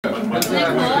Guess how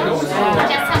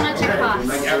much it costs?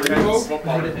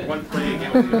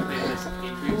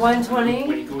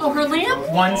 120. Oh, her lamp?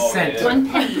 1 cent. 1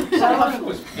 penny.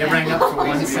 It rang up for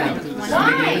 1 cent.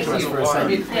 Somebody gave it to us for a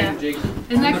cent. Yeah.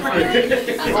 Isn't that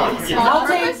crazy? I'll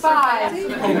take 5.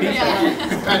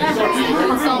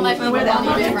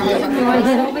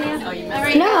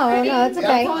 No, it's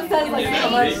okay.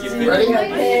 Ready?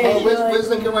 Where's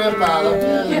the grandfather?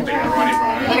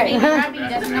 Okay, Robbie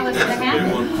doesn't know what's going to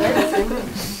happen.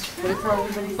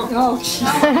 Oh,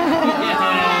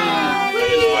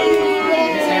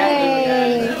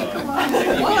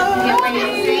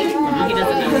 He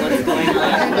doesn't know what's going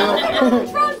on.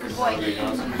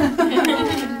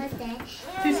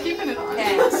 He's keeping it on.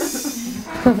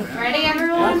 Ready,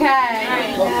 everyone? Okay.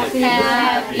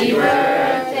 Happy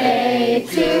birthday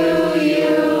to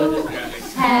you.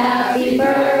 Happy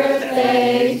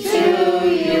birthday to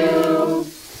you.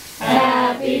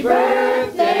 Happy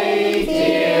birthday,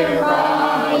 dear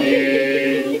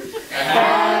Robbie.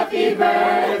 Happy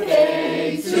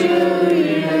birthday to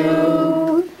you.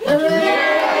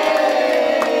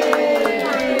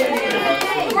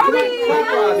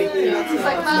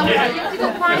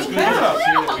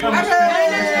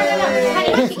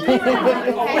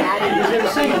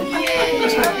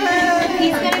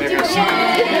 He's gonna do it.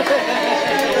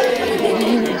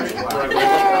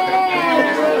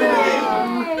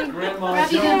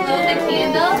 Robbie, gonna blow the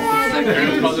candle.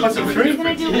 What's a treat? He's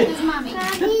gonna do it with his mommy.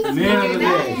 Man of the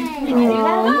day.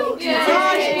 Yay!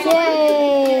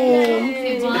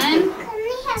 1,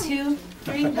 2,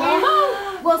 3.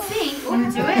 We'll sing. Want to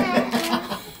do it?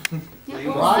 Yeah,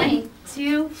 we'll sing.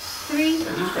 2, 3.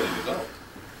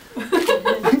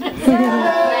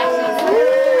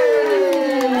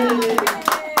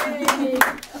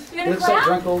 Looks like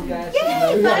drunk old guys. A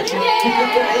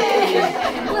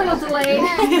little delayed.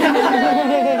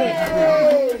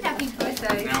 Happy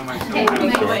birthday.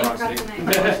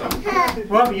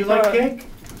 Robbie, you like cake?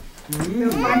 Again,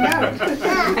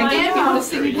 if you want to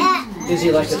sing again. Is he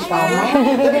like a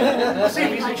spouse? See if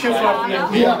he's a chip off the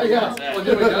end. Yeah.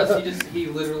 He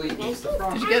literally eats the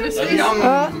frosting. Did you get a sing?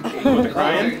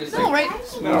 Crying? No, right?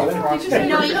 No,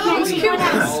 you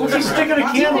can't. She's sticking a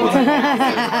candle in.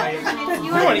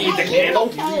 You want to eat the candle?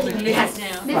 Yes.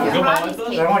 I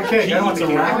want cake. I want the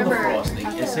candle. Frosting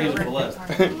and save it for last.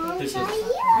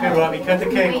 Hey, Robbie, cut the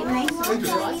cake.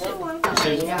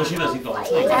 Well, she does eat the whole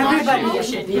thing. Everybody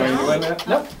should be.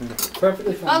 Nope.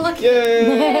 Perfectly fine. Oh, look.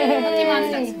 Cookie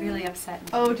Monster's really upset.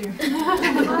 Oh, dear.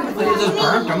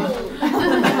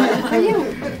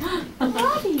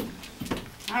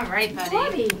 All right,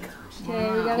 buddy. Okay,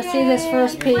 we gotta see this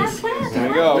first piece. There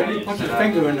you go. Put your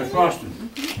finger in the frosting.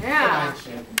 Yeah.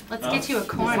 Let's get you a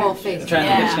corner. Whole face.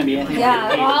 Trying to get me anything.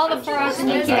 Yeah, all the frosting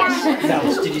you can.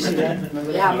 Did you see that?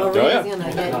 Remember that? Yeah, Maria's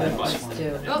gonna get yours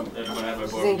too.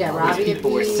 She's gonna get Robbie a piece.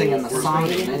 People were singing the song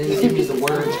and I didn't give you the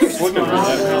words.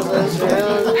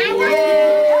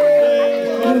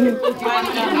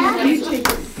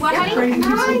 What, honey?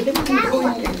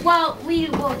 Well, we're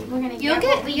gonna get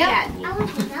what we get.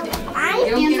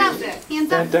 Hands up.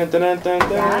 Hands up. Dun, dun, dun, dun,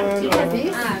 dun. You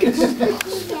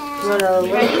want a little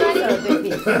piece or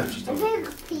a big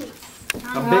piece?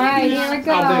 Alright, here it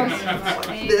goes.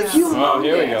 Oh,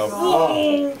 here we go.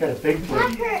 Oh, got a big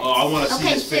plate. Oh, I want to see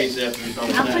his face after he's done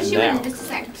with I'll put that. you in just a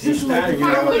second.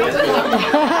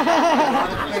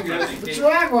 What's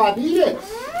wrong, Rob? Eat it.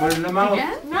 Put it in the mouth.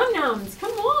 Num-nums,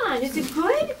 come on. Is it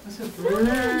good? I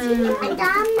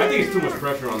think it's too much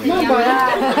pressure on the I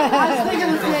was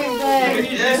thinking the same thing.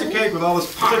 It's a cake with all this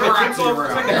paparazzi around.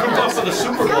 It's like the kickoff of the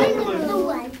Super Bowl.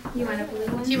 You want a blue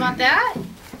one? Do you want that?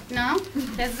 No?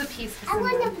 This is a piece. I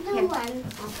want a blue one.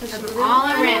 Put them all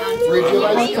around. Would you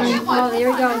like to? Oh, there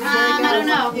we go. I don't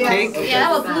know. Cake?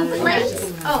 Yeah, oh, blue plates.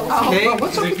 Oh, Cake?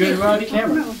 Is it good, Robbie?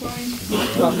 Camera.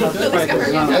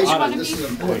 This is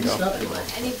important stuff.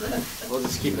 We'll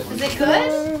just keep it. is it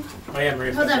good? I am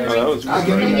ready. Hold on, Oh, that was I'll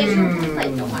give I'm gonna you. get you a blue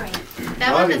plate, don't worry.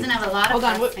 That one doesn't have a lot of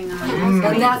frosting on it.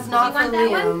 And that's not for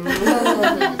Liam.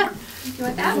 You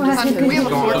want that We have a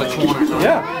corner.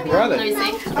 Yeah, brother. Let me see.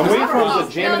 I'm waiting for him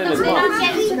to jam it in his mouth.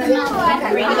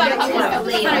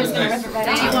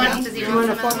 Does he want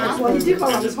some as well?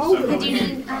 Do you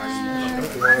need,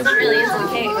 not really, it's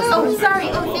okay. Oh, sorry,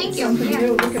 oh, thank you.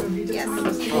 Yes.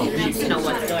 You know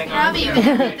what's going on. Robbie, you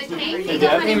gonna eat the cake?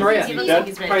 Hey Maria,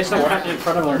 that's probably someone in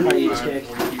front of her how to eat his cake.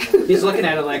 He's looking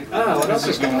at it like, oh, what else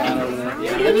is going on over there?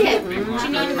 What do you get? Do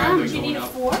you need a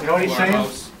fork? You know what he's saying?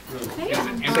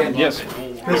 Yes.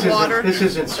 This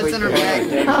isn't sweet.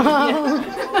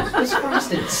 It's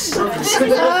frosted.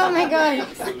 Oh my God.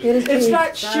 It's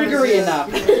not sugary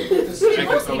enough. He's really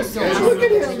gonna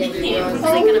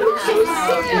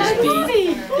pass.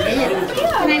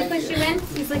 Can I push you in?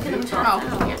 He's like gonna pass out.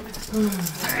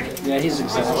 Yeah, he's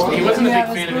exhausted. He wasn't a big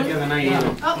fan of the other night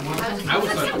either. I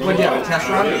was like, what, yeah, a test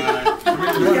run?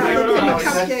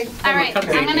 All right,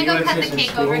 I'm gonna go cut the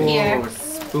cake over here.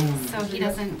 So he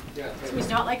doesn't. He's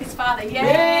not like his father.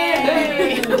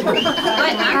 Yay!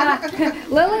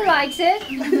 Lily likes it.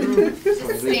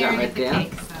 Staring at the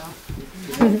cake, so.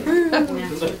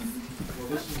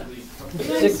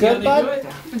 Is it good, bud?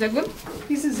 Is that good?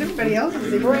 He says everybody else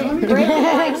is Brayden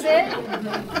likes it.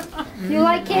 You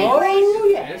like cake,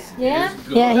 Brayden? Yes. Yeah?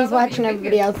 Yeah, he's watching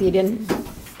everybody else eating. Do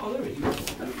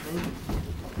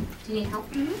you need help?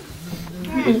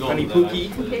 Honey Pookie.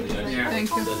 Thank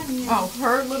you. Oh,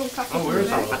 her little cup. Oh, where is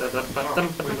that?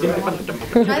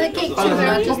 Try the cake too,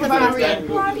 not just the frosting.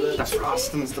 The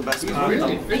frosting's the best part. Do you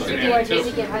want Jay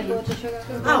to get high blood sugar?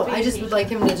 Oh, I just would like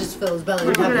him to just fill his belly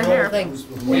and have the whole thing.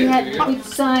 We had big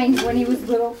signs when he was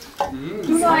little.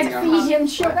 Do not feed him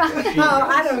sugar. Oh,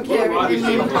 I don't care.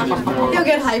 He'll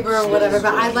get hyper or whatever,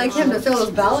 but I'd like him to fill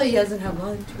his belly. He doesn't have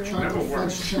lunch.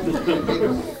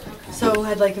 So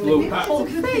I'd like him to eat the whole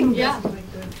thing. Yeah.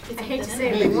 I hate to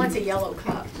say it, but he wants a yellow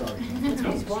cup. So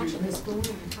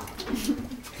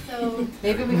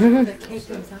maybe we can put the cake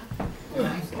inside.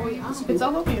 It's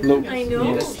all over you. I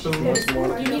know. Does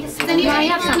anybody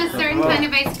have a certain kind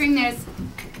of ice cream? There's